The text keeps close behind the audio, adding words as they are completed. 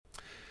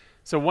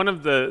So one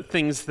of the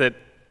things that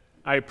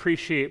I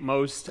appreciate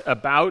most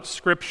about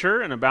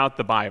Scripture and about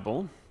the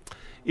Bible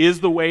is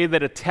the way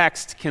that a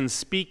text can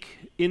speak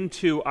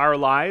into our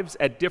lives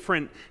at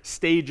different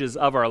stages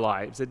of our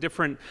lives, at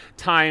different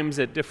times,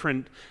 at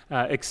different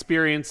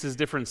experiences,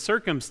 different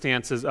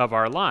circumstances of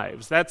our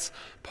lives. That's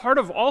part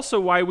of also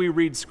why we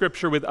read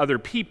Scripture with other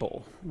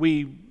people.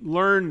 We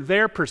learn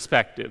their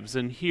perspectives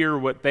and hear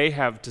what they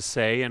have to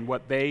say and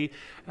what they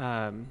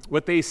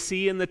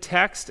see in the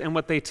text and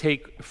what they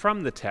take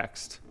from the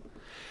text.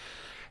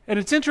 And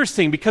it's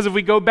interesting because if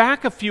we go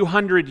back a few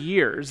hundred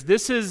years,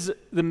 this is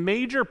the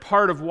major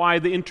part of why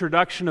the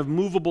introduction of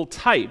movable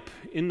type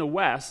in the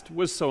West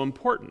was so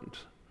important.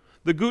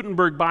 The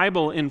Gutenberg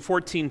Bible in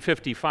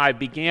 1455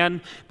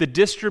 began the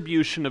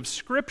distribution of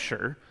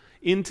Scripture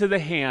into the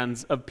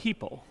hands of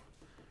people.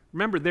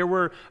 Remember, there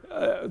were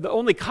the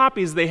only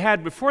copies they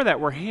had before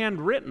that were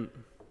handwritten,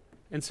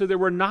 and so there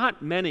were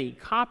not many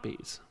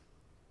copies.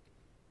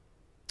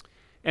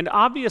 And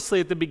obviously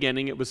at the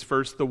beginning it was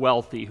first the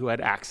wealthy who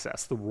had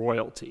access, the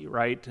royalty,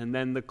 right? And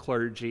then the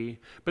clergy.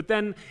 But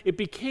then it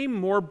became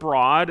more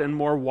broad and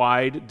more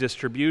wide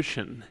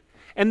distribution.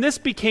 And this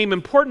became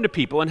important to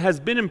people and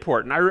has been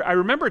important. I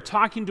remember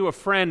talking to a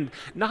friend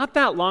not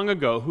that long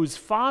ago whose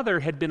father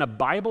had been a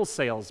Bible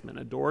salesman,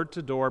 a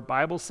door-to-door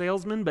Bible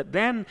salesman, but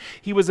then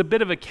he was a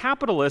bit of a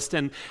capitalist,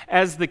 and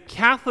as the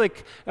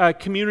Catholic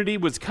community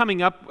was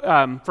coming up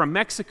from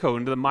Mexico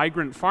into the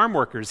migrant farm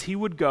workers, he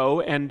would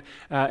go and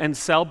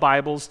sell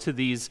Bibles to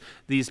these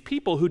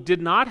people who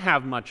did not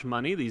have much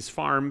money, these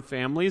farm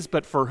families,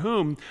 but for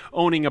whom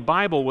owning a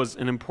Bible was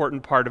an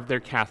important part of their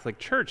Catholic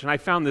church. And I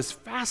found this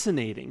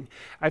fascinating.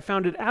 I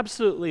found it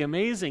absolutely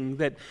amazing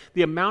that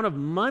the amount of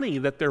money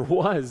that there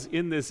was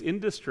in this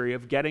industry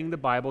of getting the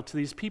Bible to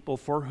these people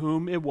for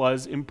whom it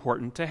was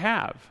important to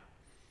have.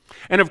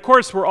 And of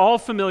course, we're all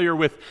familiar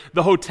with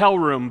the hotel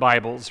room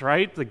Bibles,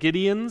 right? The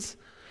Gideons.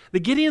 The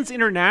Gideons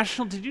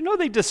International, did you know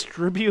they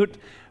distribute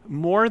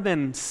more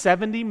than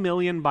 70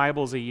 million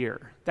Bibles a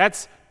year?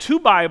 That's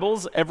 2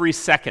 Bibles every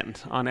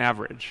second on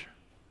average.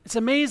 It's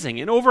amazing.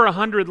 In over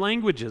 100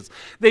 languages.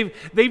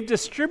 They've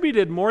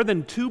distributed more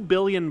than 2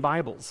 billion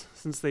Bibles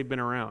since they've been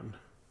around.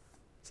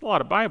 It's a lot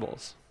of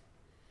Bibles.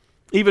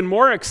 Even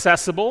more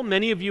accessible,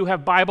 many of you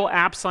have Bible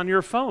apps on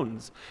your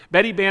phones.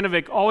 Betty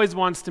Banovic always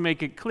wants to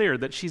make it clear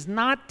that she's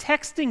not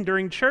texting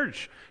during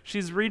church.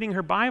 She's reading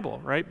her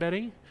Bible, right,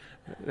 Betty?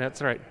 That's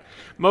right.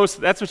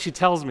 That's what she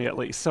tells me at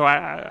least.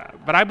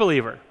 But I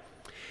believe her.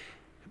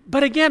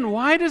 But again,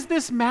 why does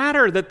this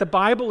matter that the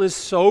Bible is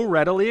so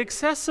readily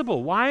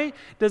accessible? Why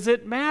does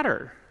it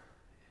matter?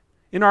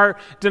 In our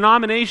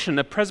denomination,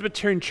 the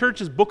Presbyterian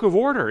Church's Book of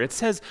Order, it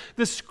says,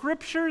 "The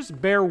Scriptures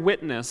bear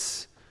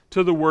witness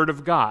to the Word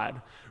of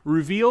God,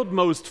 revealed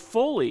most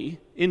fully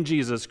in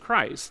Jesus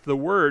Christ, the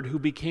Word who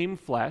became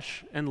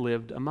flesh and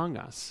lived among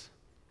us."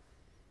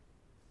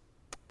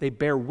 They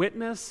bear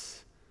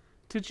witness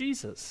to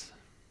Jesus.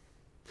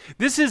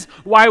 This is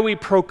why we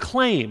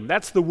proclaim.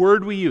 That's the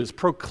word we use,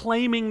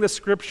 proclaiming the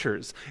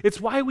Scriptures.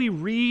 It's why we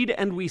read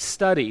and we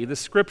study the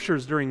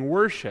Scriptures during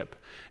worship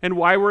and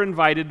why we're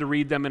invited to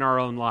read them in our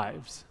own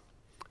lives.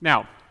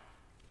 Now,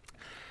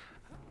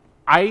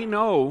 I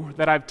know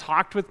that I've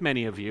talked with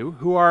many of you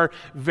who are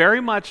very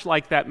much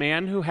like that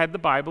man who had the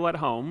Bible at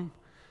home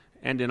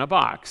and in a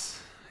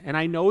box. And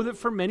I know that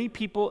for many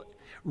people,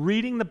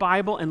 reading the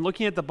Bible and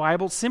looking at the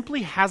Bible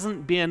simply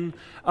hasn't been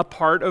a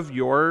part of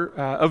your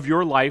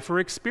life or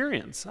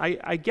experience.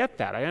 I get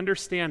that. I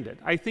understand it.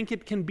 I think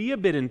it can be a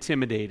bit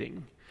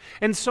intimidating.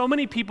 And so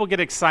many people get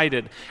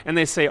excited and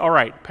they say, all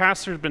right,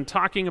 Pastor's been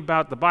talking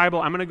about the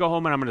Bible. I'm going to go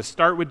home and I'm going to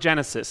start with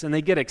Genesis. And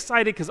they get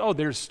excited because,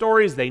 there's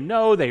stories they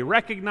know, they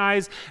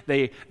recognize,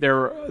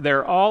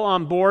 they're all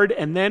on board.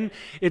 And then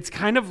it's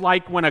kind of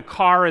like when a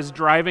car is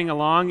driving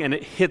along and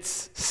it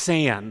hits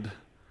sand.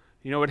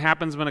 You know what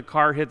happens when a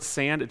car hits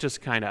sand? It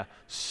just kind of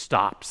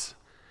stops.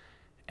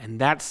 And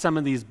that's some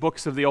of these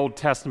books of the Old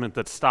Testament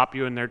that stop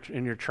you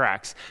in your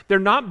tracks. They're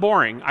not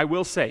boring, I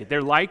will say.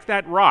 They're like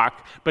that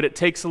rock, but it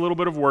takes a little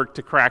bit of work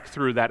to crack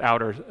through that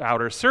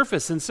outer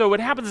surface. And so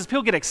what happens is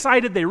people get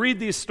excited, they read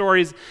these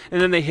stories,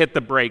 and then they hit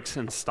the brakes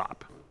and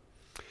stop.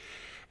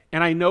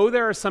 And I know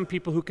there are some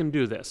people who can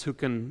do this, who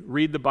can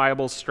read the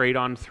Bible straight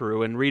on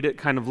through and read it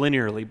kind of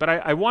linearly. But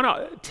I want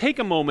to take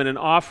a moment and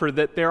offer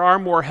that there are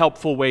more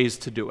helpful ways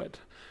to do it.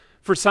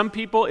 For some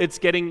people, it's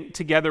getting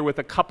together with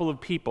a couple of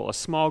people, a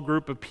small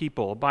group of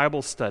people, a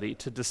Bible study,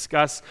 to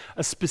discuss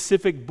a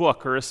specific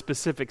book or a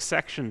specific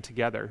section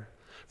together.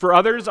 For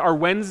others, our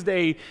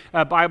Wednesday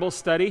Bible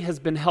study has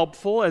been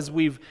helpful as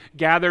we've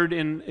gathered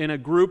in a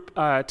group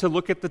to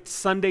look at the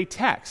Sunday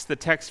text, the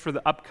text for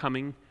the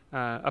upcoming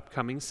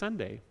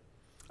Sunday.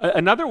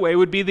 Another way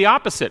would be the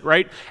opposite,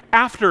 right?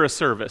 After a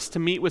service, to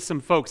meet with some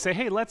folks, say,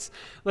 hey, let's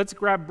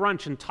grab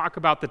brunch and talk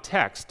about the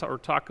text or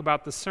talk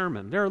about the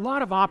sermon. There are a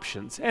lot of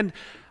options. And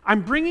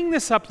I'm bringing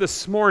this up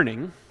this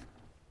morning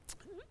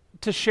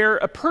to share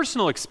a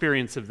personal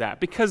experience of that,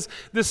 because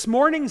this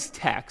morning's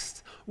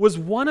text was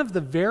one of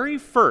the very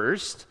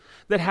first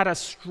that had a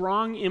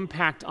strong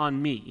impact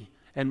on me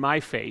and my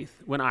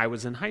faith when I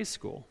was in high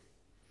school.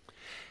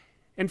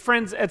 And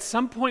friends, at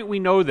some point we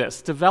know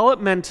this,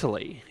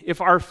 developmentally, if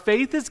our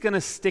faith is going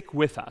to stick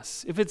with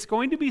us, if it's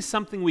going to be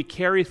something we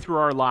carry through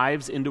our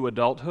lives into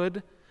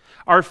adulthood,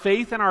 our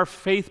faith and our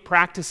faith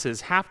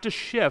practices have to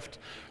shift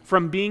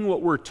from being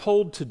what we're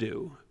told to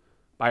do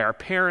by our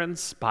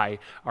parents, by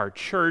our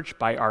church,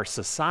 by our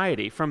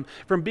society, from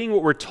being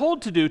what we're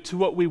told to do to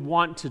what we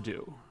want to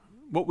do,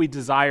 what we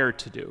desire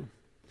to do.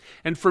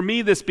 And for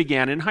me, this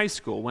began in high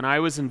school when I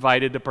was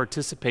invited to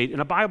participate in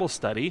a Bible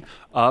study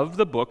of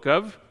the book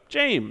of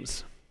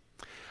James.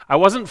 I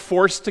wasn't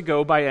forced to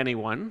go by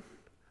anyone.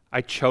 I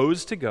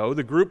chose to go.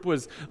 The group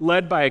was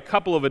led by a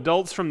couple of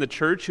adults from the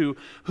church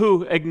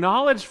who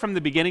acknowledged from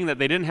the beginning that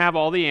they didn't have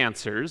all the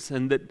answers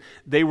and that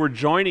they were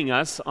joining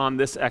us on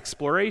this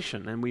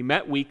exploration. And we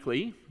met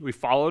weekly. We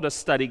followed a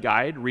study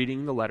guide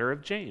reading the letter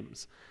of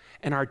James.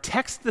 And our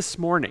text this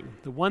morning,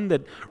 the one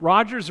that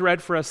Rogers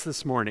read for us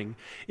this morning,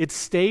 it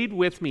stayed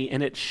with me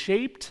and it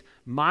shaped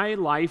my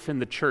life in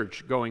the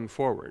church going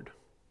forward.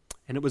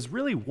 And it was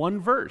really one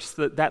verse,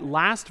 that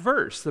last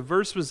verse. The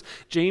verse was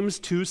James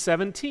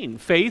 2:17.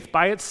 Faith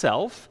by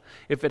itself,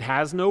 if it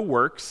has no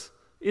works,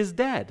 is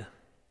dead.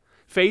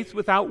 Faith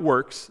without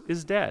works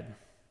is dead.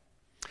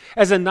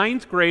 As a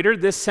ninth grader,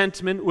 this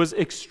sentiment was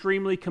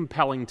extremely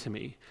compelling to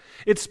me.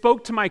 It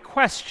spoke to my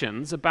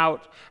questions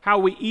about how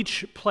we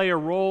each play a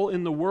role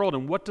in the world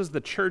and what does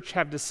the church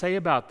have to say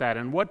about that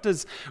and what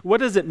does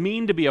it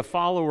mean to be a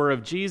follower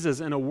of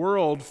Jesus in a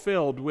world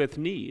filled with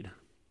need.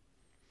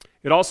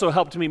 It also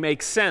helped me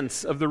make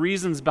sense of the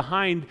reasons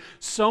behind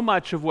so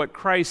much of what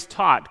Christ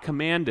taught,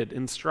 commanded,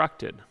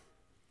 instructed.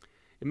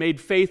 It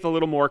made faith a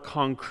little more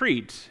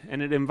concrete,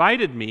 and it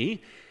invited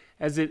me,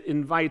 as it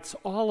invites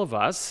all of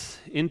us,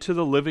 into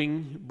the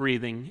living,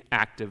 breathing,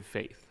 active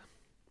faith.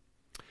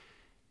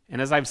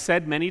 And as I've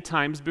said many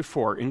times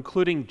before,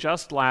 including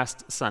just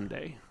last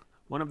Sunday,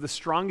 one of the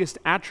strongest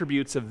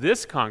attributes of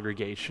this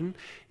congregation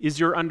is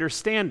your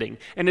understanding.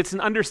 And it's an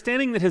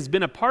understanding that has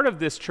been a part of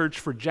this church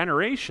for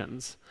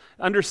generations,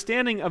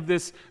 understanding of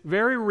this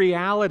very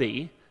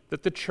reality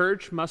that the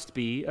church must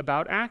be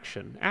about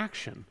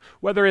action.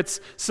 Whether it's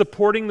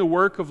supporting the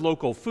work of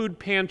local food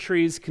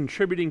pantries,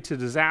 contributing to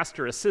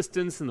disaster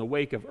assistance in the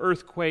wake of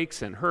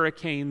earthquakes and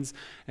hurricanes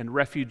and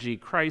refugee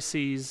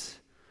crises,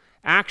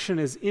 action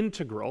is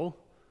integral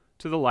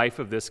to the life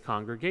of this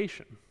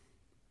congregation.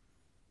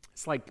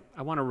 It's like,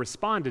 I want to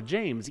respond to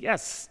James.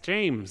 Yes,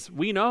 James,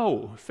 we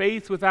know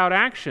faith without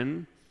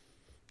action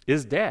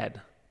is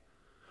dead.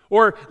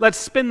 Or let's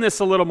spin this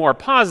a little more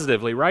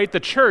positively, right? The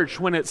church,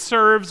 when it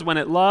serves, when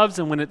it loves,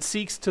 and when it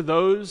seeks to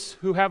those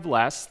who have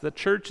less, the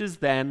church is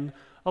then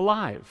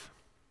alive.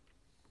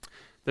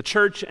 The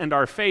church and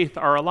our faith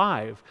are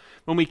alive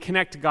when we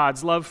connect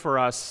God's love for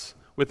us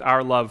with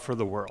our love for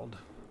the world.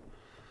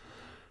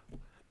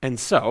 And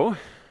so,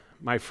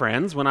 my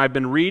friends, when I've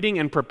been reading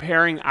and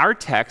preparing our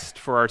text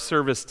for our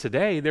service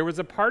today, there was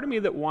a part of me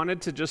that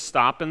wanted to just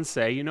stop and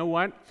say, you know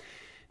what?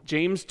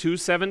 James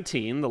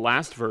 2:17, the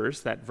last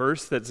verse, that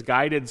verse that's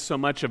guided so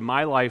much of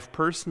my life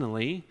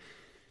personally,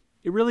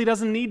 it really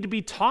doesn't need to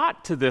be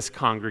taught to this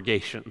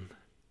congregation.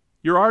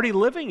 You're already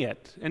living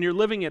it, and you're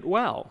living it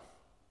well.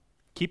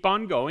 Keep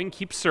on going,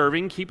 keep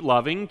serving, keep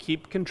loving,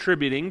 keep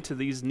contributing to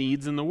these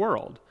needs in the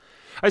world.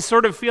 I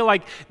sort of feel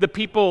like the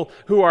people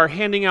who are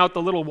handing out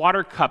the little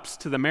water cups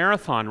to the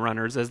marathon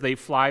runners as they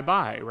fly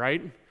by,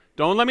 right?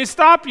 Don't let me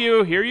stop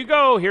you. Here you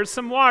go. Here's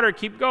some water.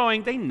 Keep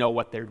going. They know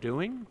what they're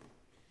doing.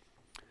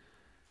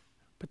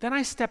 But then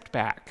I stepped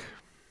back.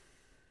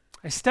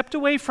 I stepped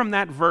away from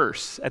that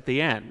verse at the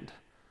end.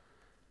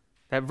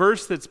 That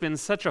verse that's been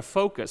such a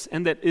focus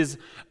and that is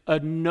a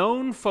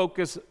known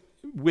focus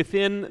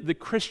within the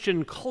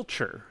Christian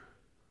culture.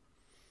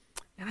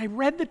 And I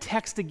read the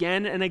text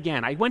again and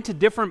again. I went to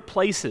different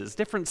places,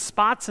 different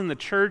spots in the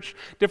church,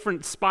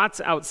 different spots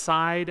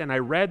outside, and I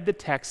read the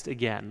text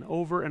again,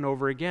 over and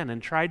over again,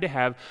 and tried to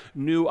have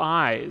new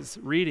eyes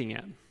reading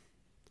it.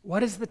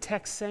 What is the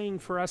text saying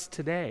for us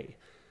today,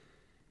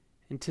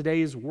 in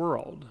today's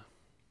world?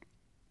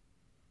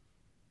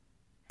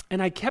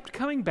 And I kept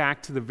coming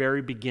back to the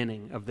very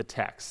beginning of the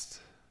text.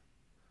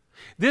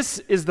 This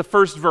is the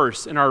first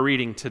verse in our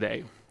reading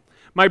today.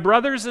 My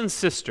brothers and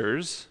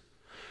sisters,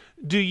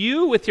 do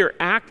you, with your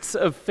acts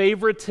of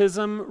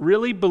favoritism,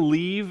 really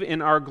believe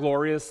in our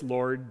glorious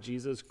Lord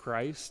Jesus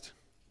Christ?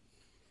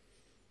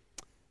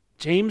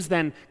 James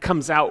then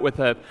comes out with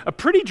a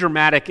pretty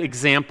dramatic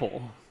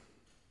example.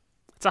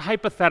 It's a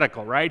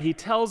hypothetical, right? He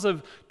tells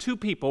of two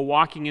people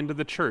walking into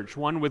the church,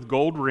 one with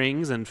gold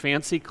rings and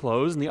fancy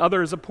clothes, and the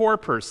other is a poor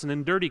person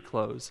in dirty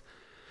clothes.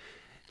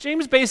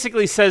 James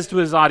basically says to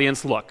his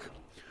audience, look,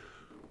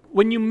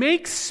 when you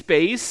make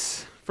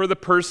space for the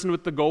person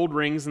with the gold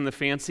rings and the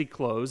fancy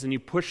clothes, and you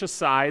push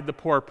aside the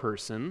poor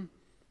person,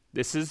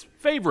 this is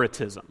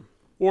favoritism.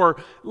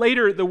 Or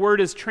later, the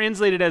word is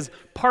translated as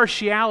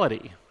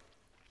partiality.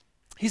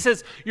 He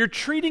says, you're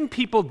treating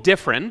people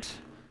different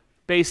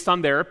based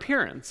on their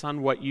appearance,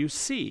 on what you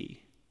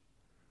see.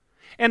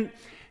 And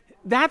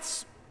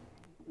that's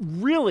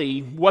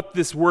really what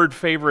this word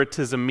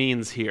favoritism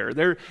means here.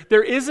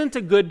 There isn't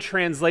a good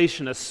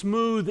translation, a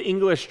smooth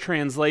English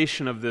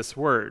translation of this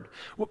word.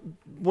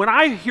 When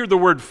I hear the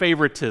word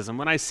favoritism,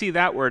 when I see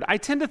that word, I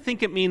tend to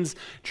think it means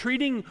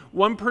treating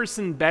one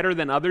person better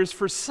than others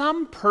for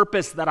some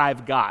purpose that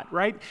I've got,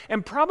 right?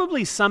 And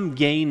probably some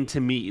gain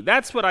to me.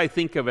 That's what I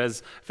think of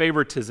as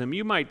favoritism.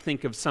 You might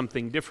think of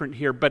something different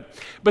here, but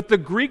the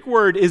Greek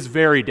word is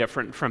very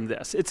different from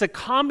this. It's a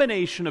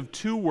combination of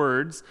two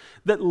words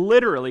that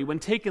literally, when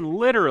taken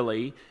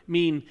literally,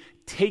 mean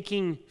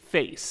taking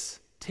face.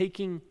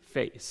 Taking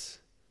face.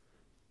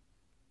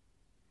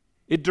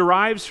 It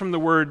derives from the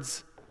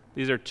words,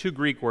 these are two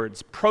Greek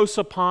words,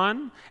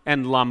 prosopon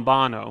and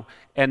lambano.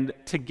 And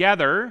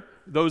together,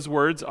 those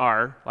words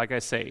are, like I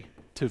say,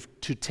 to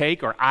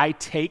take, or I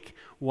take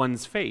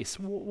one's face.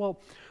 Well,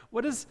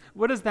 what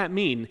does that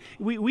mean?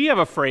 We have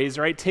a phrase,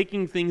 right?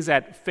 Taking things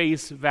at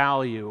face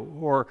value,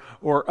 or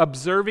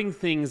observing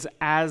things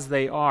as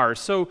they are.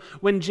 So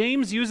when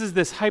James uses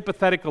this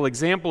hypothetical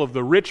example of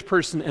the rich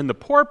person and the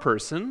poor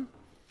person,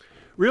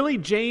 really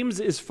James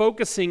is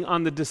focusing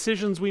on the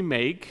decisions we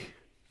make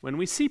when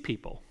we see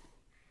people,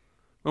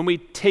 when we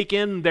take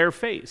in their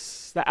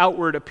face, the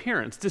outward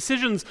appearance.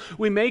 Decisions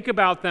we make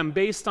about them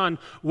based on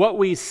what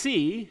we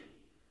see,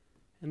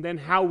 and then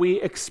how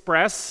we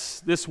express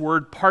this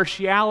word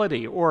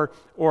partiality or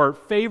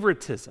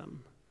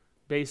favoritism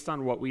based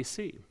on what we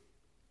see.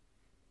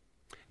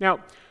 Now,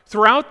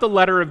 throughout the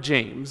letter of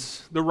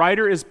James, the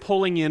writer is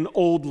pulling in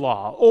old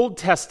law, Old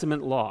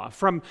Testament law,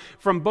 from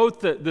both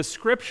the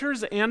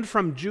scriptures and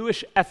from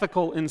Jewish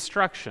ethical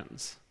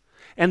instructions.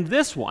 And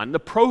this one, the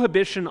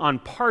prohibition on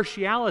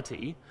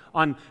partiality,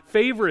 on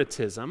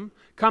favoritism,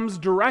 comes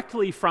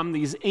directly from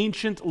these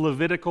ancient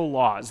Levitical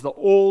laws, the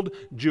old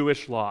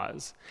Jewish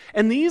laws.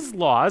 And these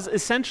laws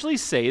essentially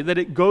say that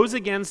it goes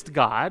against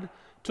God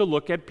to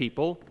look at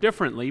people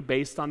differently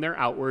based on their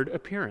outward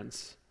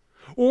appearance,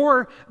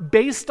 or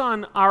based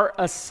on our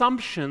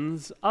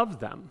assumptions of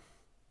them,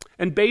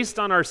 and based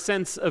on our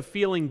sense of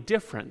feeling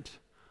different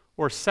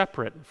or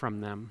separate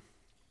from them.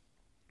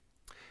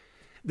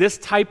 This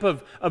type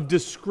of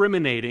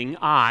discriminating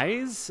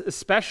eyes,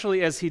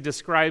 especially as he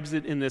describes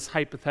it in this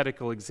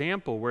hypothetical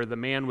example where the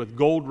man with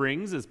gold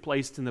rings is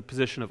placed in the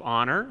position of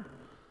honor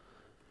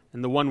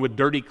and the one with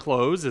dirty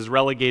clothes is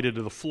relegated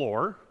to the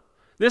floor.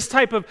 This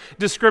type of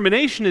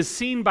discrimination is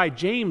seen by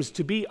James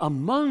to be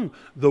among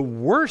the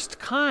worst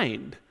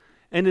kind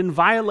and in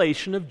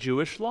violation of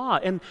Jewish law.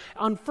 And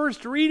on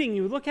first reading,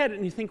 you look at it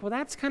and you think, well,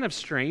 that's kind of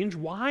strange.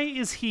 Why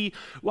is he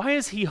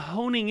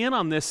honing in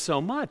on this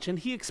so much? And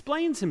he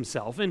explains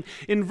himself.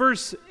 In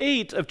verse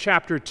 8 of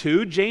chapter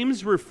 2,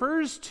 James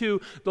refers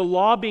to the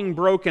law being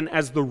broken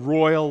as the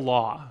royal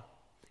law.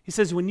 He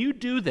says, when you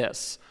do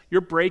this, you're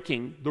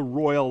breaking the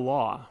royal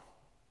law.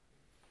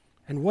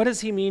 And what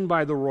does he mean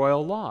by the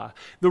royal law?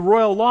 The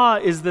royal law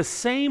is the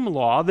same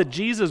law that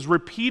Jesus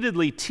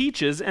repeatedly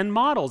teaches and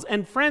models.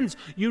 And friends,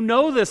 you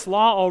know this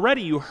law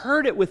already. You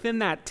heard it within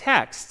that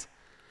text.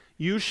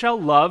 You shall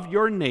love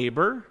your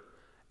neighbor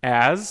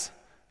as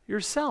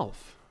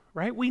yourself,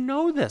 right? We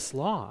know this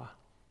law.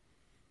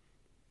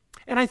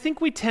 And I think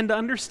we tend to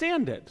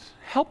understand it.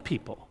 Help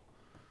people.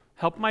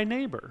 Help my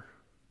neighbor.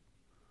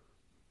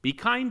 Be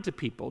kind to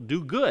people.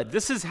 Do good.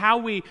 This is how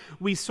we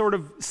sort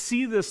of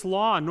see this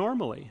law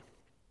normally.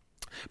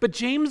 But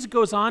James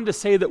goes on to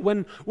say that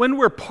when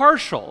we're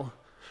partial,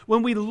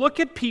 when we look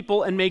at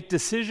people and make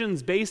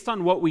decisions based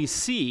on what we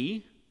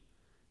see,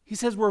 he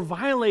says we're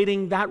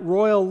violating that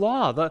royal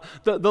law,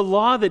 the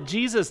law that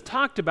Jesus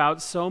talked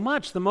about so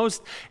much, the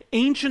most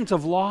ancient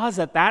of laws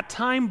at that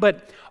time,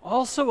 but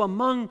also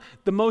among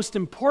the most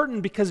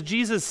important because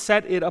Jesus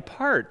set it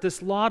apart,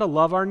 this law to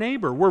love our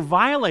neighbor. We're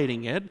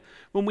violating it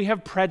when we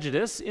have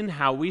prejudice in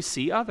how we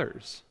see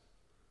others.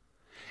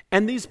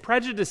 And these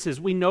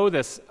prejudices, we know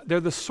this, they're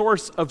the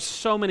source of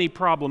so many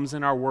problems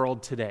in our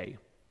world today.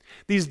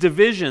 These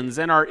divisions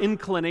and our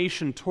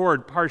inclination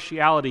toward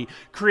partiality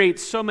create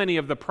so many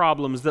of the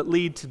problems that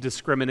lead to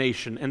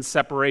discrimination and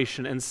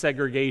separation and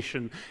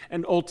segregation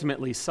and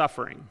ultimately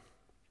suffering.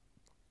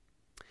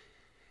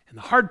 And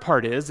the hard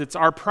part is, it's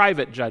our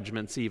private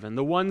judgments even,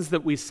 the ones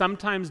that we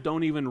sometimes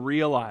don't even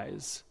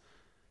realize.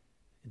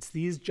 It's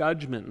these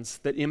judgments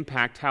that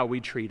impact how we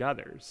treat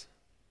others.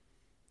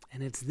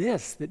 And it's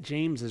this that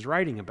James is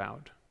writing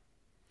about.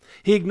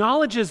 He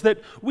acknowledges that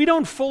we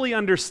don't fully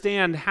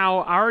understand how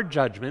our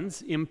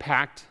judgments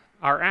impact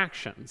our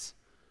actions.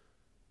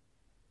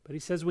 But he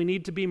says we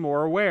need to be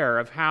more aware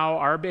of how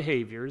our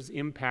behaviors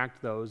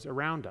impact those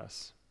around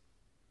us.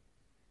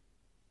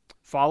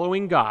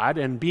 Following God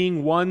and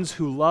being ones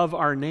who love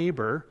our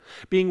neighbor,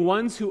 being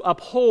ones who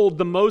uphold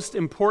the most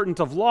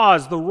important of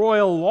laws, the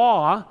royal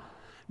law,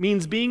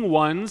 means being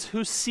ones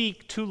who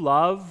seek to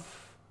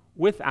love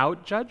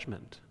without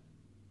judgment.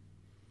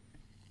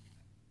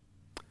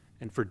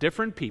 And for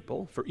different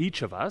people, for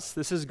each of us,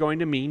 this is going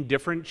to mean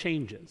different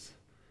changes,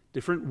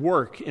 different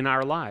work in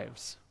our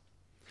lives.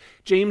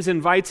 James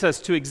invites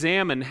us to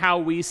examine how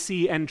we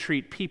see and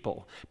treat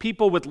people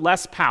with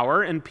less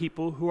power and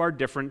people who are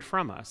different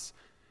from us.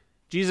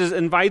 Jesus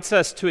invites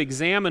us to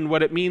examine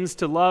what it means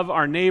to love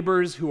our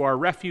neighbors who are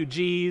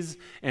refugees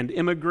and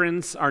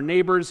immigrants, our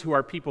neighbors who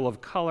are people of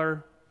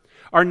color,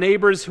 our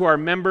neighbors who are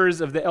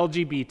members of the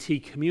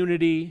LGBT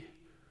community,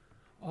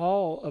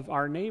 all of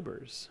our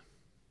neighbors.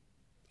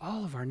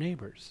 All of our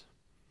neighbors.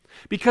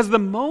 Because the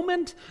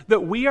moment that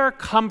we are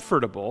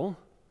comfortable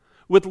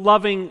with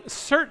loving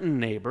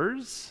certain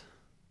neighbors,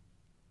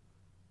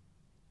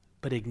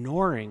 but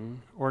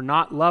ignoring or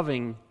not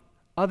loving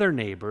other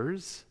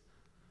neighbors,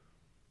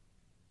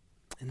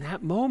 in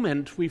that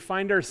moment, we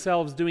find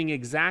ourselves doing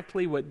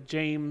exactly what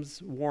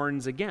James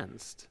warns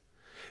against.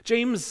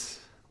 James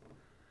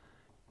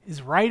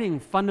is writing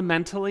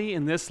fundamentally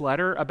in this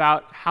letter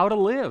about how to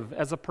live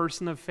as a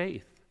person of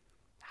faith,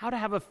 how to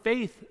have a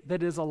faith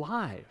that is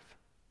alive,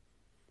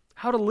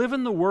 how to live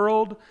in the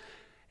world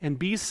and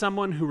be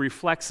someone who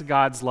reflects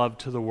God's love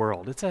to the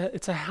world.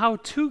 It's a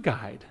how-to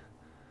guide.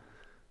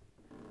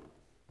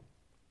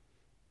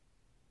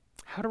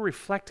 How to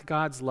reflect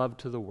God's love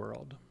to the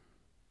world.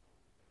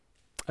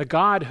 A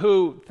God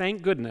who,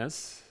 thank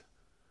goodness,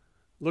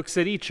 looks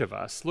at each of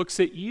us,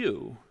 looks at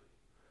you,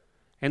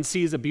 and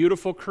sees a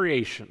beautiful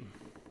creation,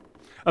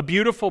 a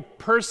beautiful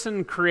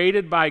person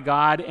created by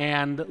God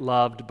and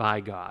loved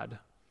by God.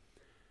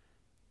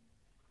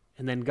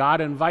 And then God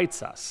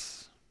invites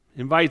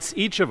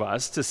each of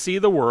us to see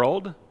the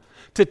world,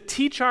 to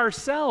teach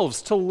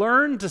ourselves, to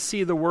learn to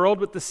see the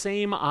world with the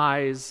same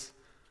eyes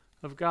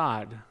of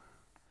God.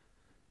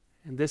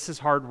 And this is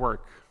hard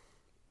work.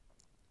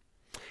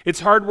 It's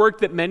hard work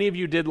that many of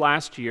you did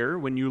last year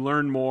when you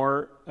learned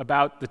more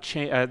about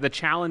the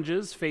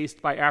challenges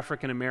faced by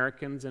African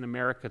Americans in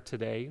America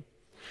today.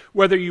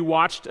 Whether you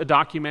watched a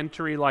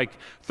documentary like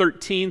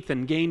 13th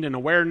and gained an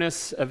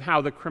awareness of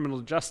how the criminal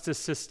justice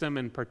system,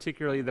 and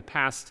particularly the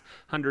past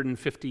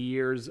 150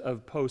 years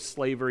of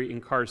post-slavery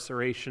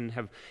incarceration,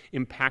 have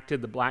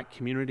impacted the black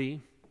community.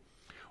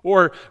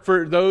 Or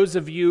for those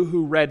of you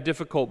who read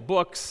difficult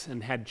books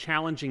and had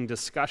challenging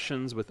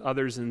discussions with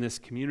others in this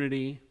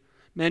community,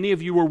 many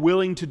of you were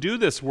willing to do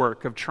this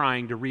work of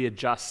trying to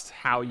readjust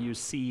how you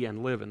see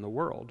and live in the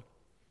world.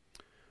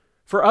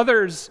 For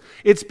others,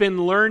 it's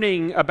been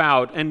learning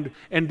about and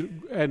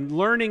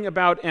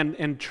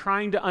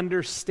trying to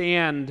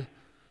understand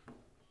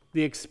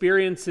the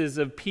experiences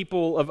of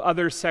people of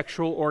other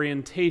sexual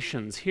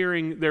orientations,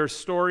 hearing their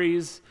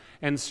stories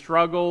and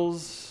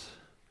struggles,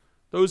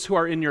 those who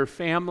are in your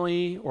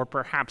family or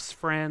perhaps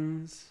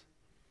friends.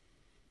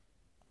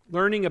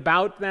 Learning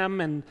about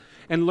them and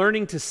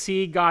learning to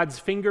see God's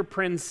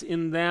fingerprints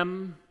in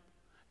them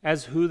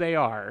as who they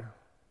are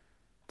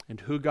and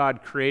who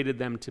God created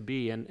them to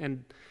be.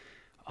 And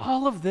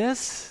all of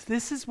this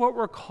is what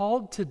we're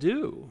called to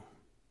do,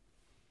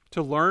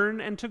 to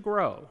learn and to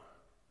grow,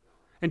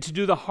 and to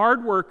do the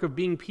hard work of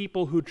being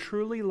people who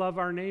truly love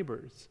our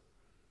neighbors,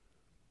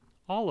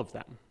 all of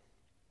them.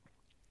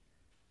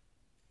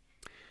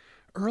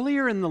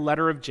 Earlier in the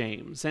letter of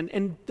James,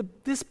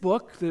 this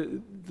book,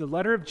 the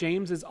letter of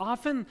James, is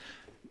often,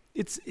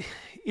 it's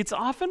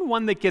often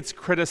one that gets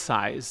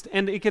criticized,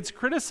 and it gets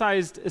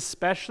criticized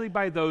especially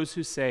by those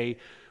who say,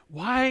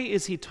 why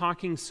is he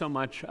talking so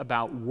much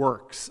about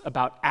works,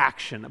 about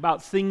action,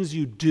 about things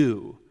you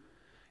do?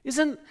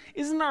 Isn't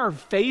our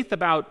faith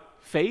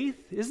about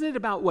faith? Isn't it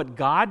about what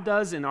God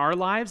does in our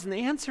lives? And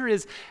the answer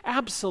is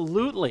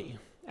absolutely,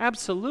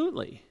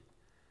 absolutely.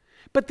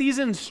 But these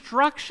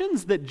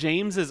instructions that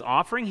James is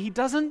offering, he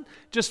doesn't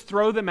just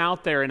throw them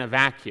out there in a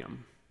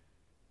vacuum.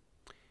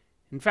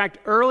 In fact,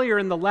 earlier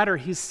in the letter,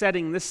 he's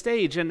setting the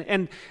stage.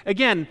 And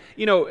again,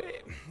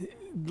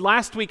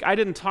 last week I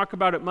didn't talk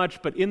about it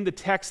much, but in the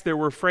text there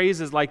were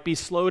phrases like be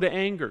slow to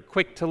anger,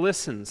 quick to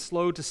listen,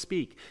 slow to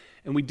speak.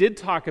 And we did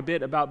talk a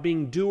bit about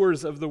being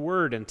doers of the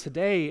word. And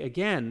today,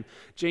 again,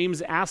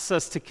 James asks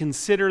us to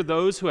consider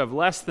those who have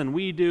less than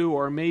we do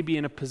or maybe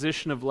in a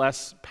position of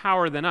less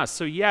power than us.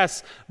 So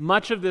yes,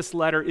 much of this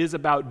letter is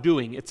about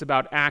doing. It's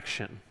about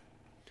action.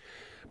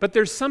 But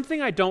there's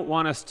something I don't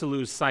want us to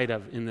lose sight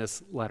of in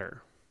this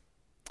letter.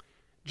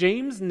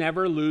 James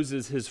never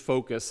loses his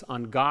focus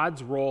on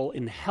God's role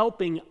in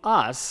helping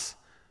us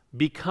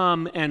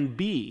become and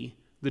be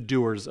the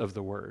doers of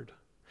the word.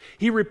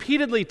 He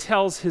repeatedly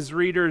tells his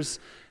readers,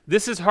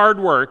 this is hard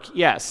work,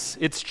 yes.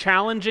 It's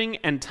challenging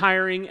and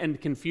tiring and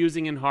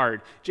confusing and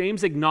hard.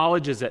 James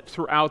acknowledges it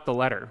throughout the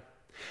letter.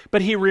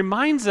 But he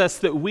reminds us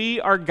that we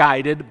are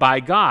guided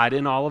by God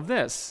in all of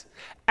this.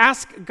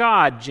 Ask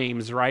God,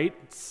 James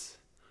writes,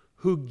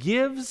 who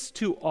gives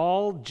to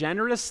all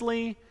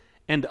generously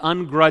and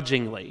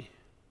ungrudgingly.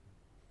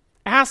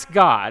 Ask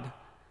God,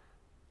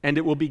 and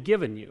it will be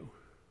given you.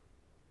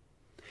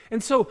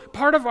 And so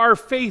part of our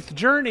faith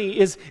journey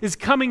is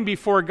coming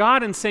before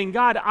God and saying,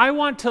 God, I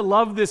want to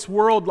love this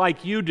world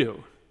like you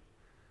do.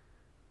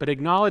 But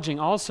acknowledging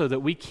also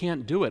that we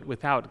can't do it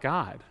without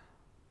God.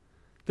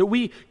 That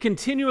we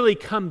continually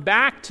come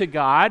back to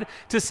God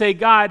to say,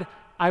 God,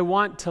 I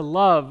want to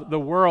love the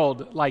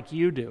world like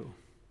you do.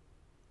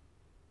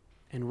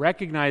 And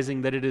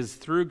recognizing that it is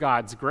through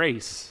God's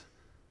grace,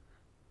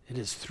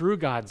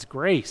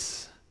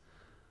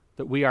 that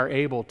that we are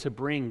able to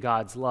bring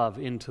God's love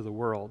into the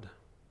world.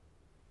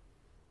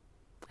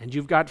 And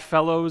you've got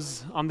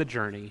fellows on the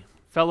journey,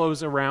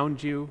 fellows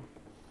around you.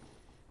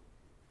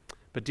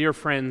 But dear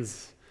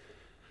friends,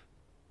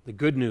 the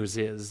good news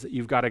is that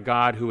you've got a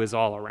God who is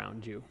all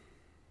around you,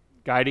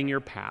 guiding your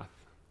path,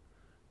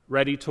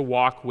 ready to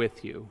walk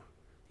with you,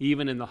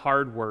 even in the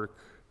hard work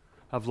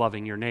of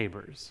loving your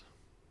neighbors.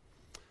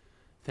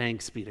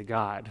 Thanks be to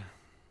God.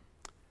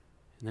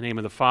 In the name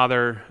of the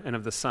Father, and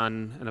of the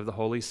Son, and of the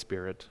Holy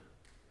Spirit.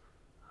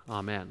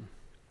 Amen.